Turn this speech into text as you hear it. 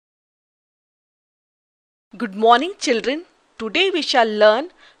Good morning, children. Today we shall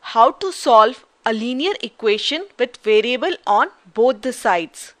learn how to solve a linear equation with variable on both the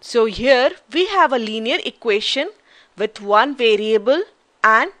sides. So here we have a linear equation with one variable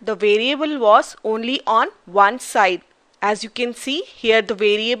and the variable was only on one side. As you can see here, the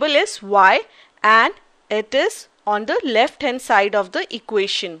variable is y and it is on the left hand side of the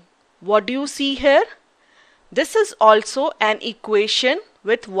equation. What do you see here? This is also an equation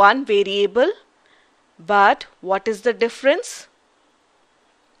with one variable. But what is the difference?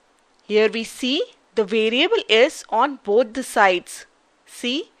 Here we see the variable is on both the sides.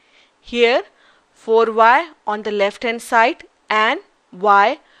 See here 4y on the left hand side and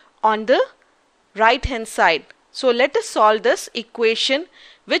y on the right hand side. So let us solve this equation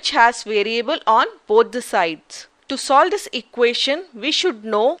which has variable on both the sides. To solve this equation we should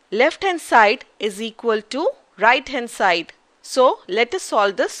know left hand side is equal to right hand side. So let us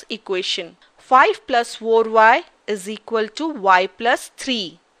solve this equation. 5 plus 4y is equal to y plus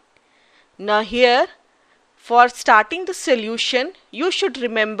 3. Now here, for starting the solution, you should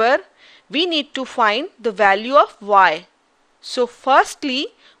remember we need to find the value of y. So firstly,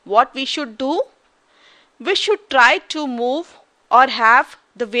 what we should do? We should try to move or have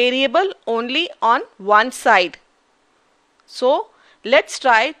the variable only on one side. So let's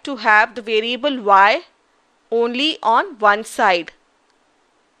try to have the variable y only on one side.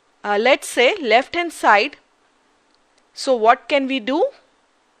 Let's say left hand side. So what can we do?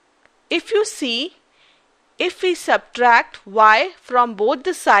 If you see, if we subtract y from both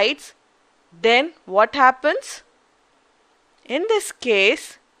the sides, then what happens? In this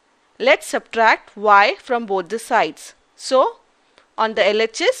case, let's subtract y from both the sides. So on the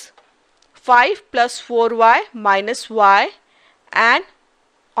LHS, 5 plus 4y minus y, and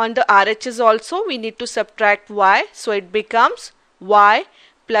on the RHS also we need to subtract y. So it becomes y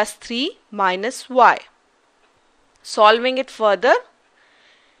plus 3 minus y. Solving it further,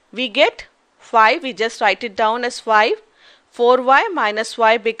 we get 5, we just write it down as 5. 4y minus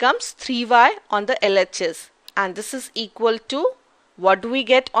y becomes 3y on the LHS. And this is equal to, what do we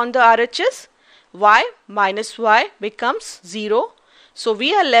get on the RHS? Y minus y becomes 0. So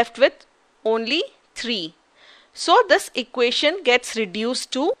we are left with only 3. So this equation gets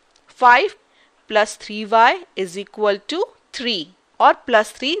reduced to 5 plus 3y is equal to 3. Or plus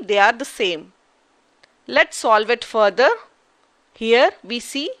 3, they are the same. Let's solve it further. Here we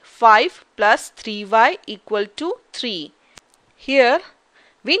see 5 plus 3y equal to 3. Here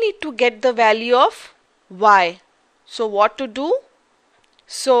we need to get the value of y. So what to do?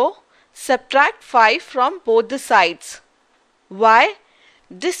 So subtract 5 from both the sides. Why?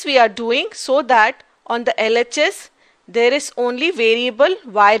 This we are doing so that on the LHS there is only variable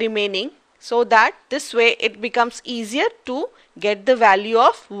y remaining, so that this way it becomes easier to get the value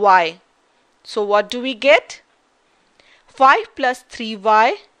of y. So what do we get? 5 plus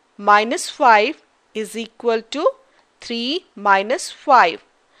 3y minus 5 is equal to 3 minus 5.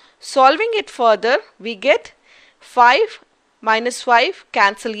 Solving it further, we get 5 minus 5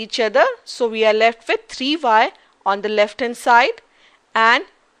 cancel each other. So we are left with 3y on the left hand side, and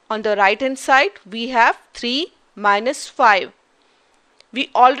on the right hand side we have 3 minus 5. We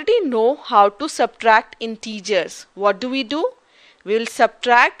already know how to subtract integers. What do? We will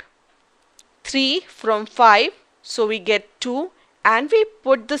subtract 3 from 5, so we get 2, and we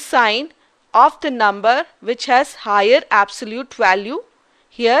put the sign of the number which has higher absolute value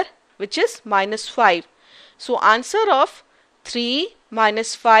here, which is minus 5. So answer of 3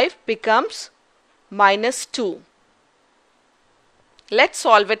 minus 5 becomes minus 2. Let's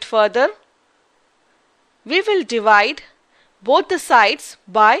solve it further. We will divide both the sides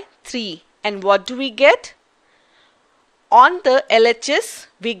by 3, and what do we get? On the LHS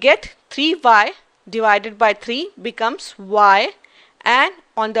we get 3y divided by 3 becomes y, and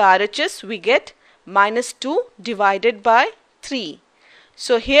on the RHS we get minus 2 divided by 3.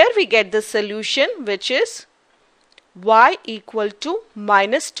 So here we get the solution, which is y equal to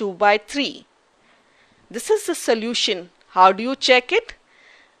minus 2 by 3. This is the solution. How do you check it?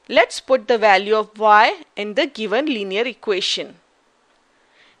 Let's put the value of y in the given linear equation.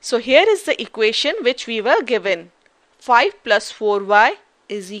 So here is the equation which we were given. 5 plus 4y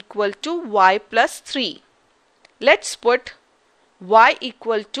is equal to y plus 3. Let's put y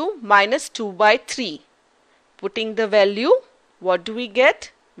equal to minus 2 by 3. Putting the value, what do we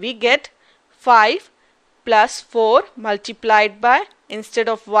get? We get 5 plus 4 multiplied by, instead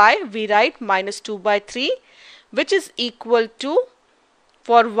of y we write minus 2 by 3, which is equal to,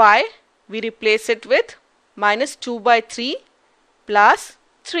 for y we replace it with minus 2 by 3 plus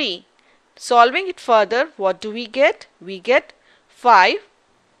 3. Solving it further, what do we get? We get 5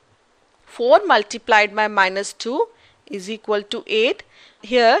 4 multiplied by minus 2 is equal to 8.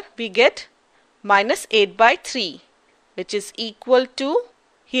 Here we get minus 8 by 3, which is equal to,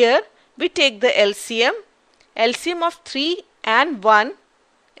 here we take the LCM. LCM of 3 and 1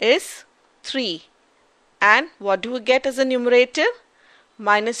 is 3. And what do we get as a numerator?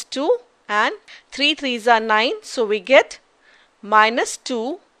 Minus 2 and 3 3s are 9. So we get minus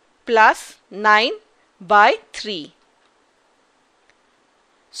 2 plus 9 by 3.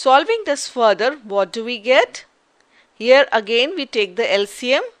 Solving this further, what do we get? Here again we take the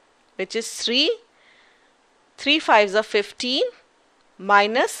LCM, which is 3. 3 5s are 15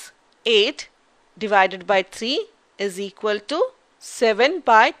 minus 8 divided by 3 is equal to 7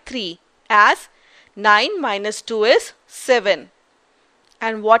 by 3, as 9 minus 2 is 7.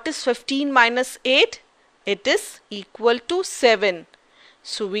 And what is 15 minus 8? It is equal to 7.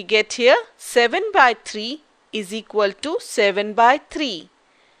 So we get here 7 by 3 is equal to 7 by 3.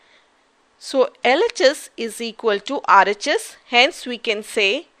 So LHS is equal to RHS. Hence we can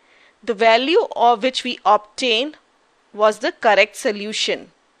say the value of which we obtained was the correct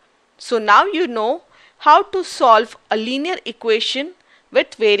solution. So now you know how to solve a linear equation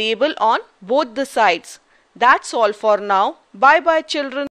with variable on both the sides. That's all for now. Bye bye children.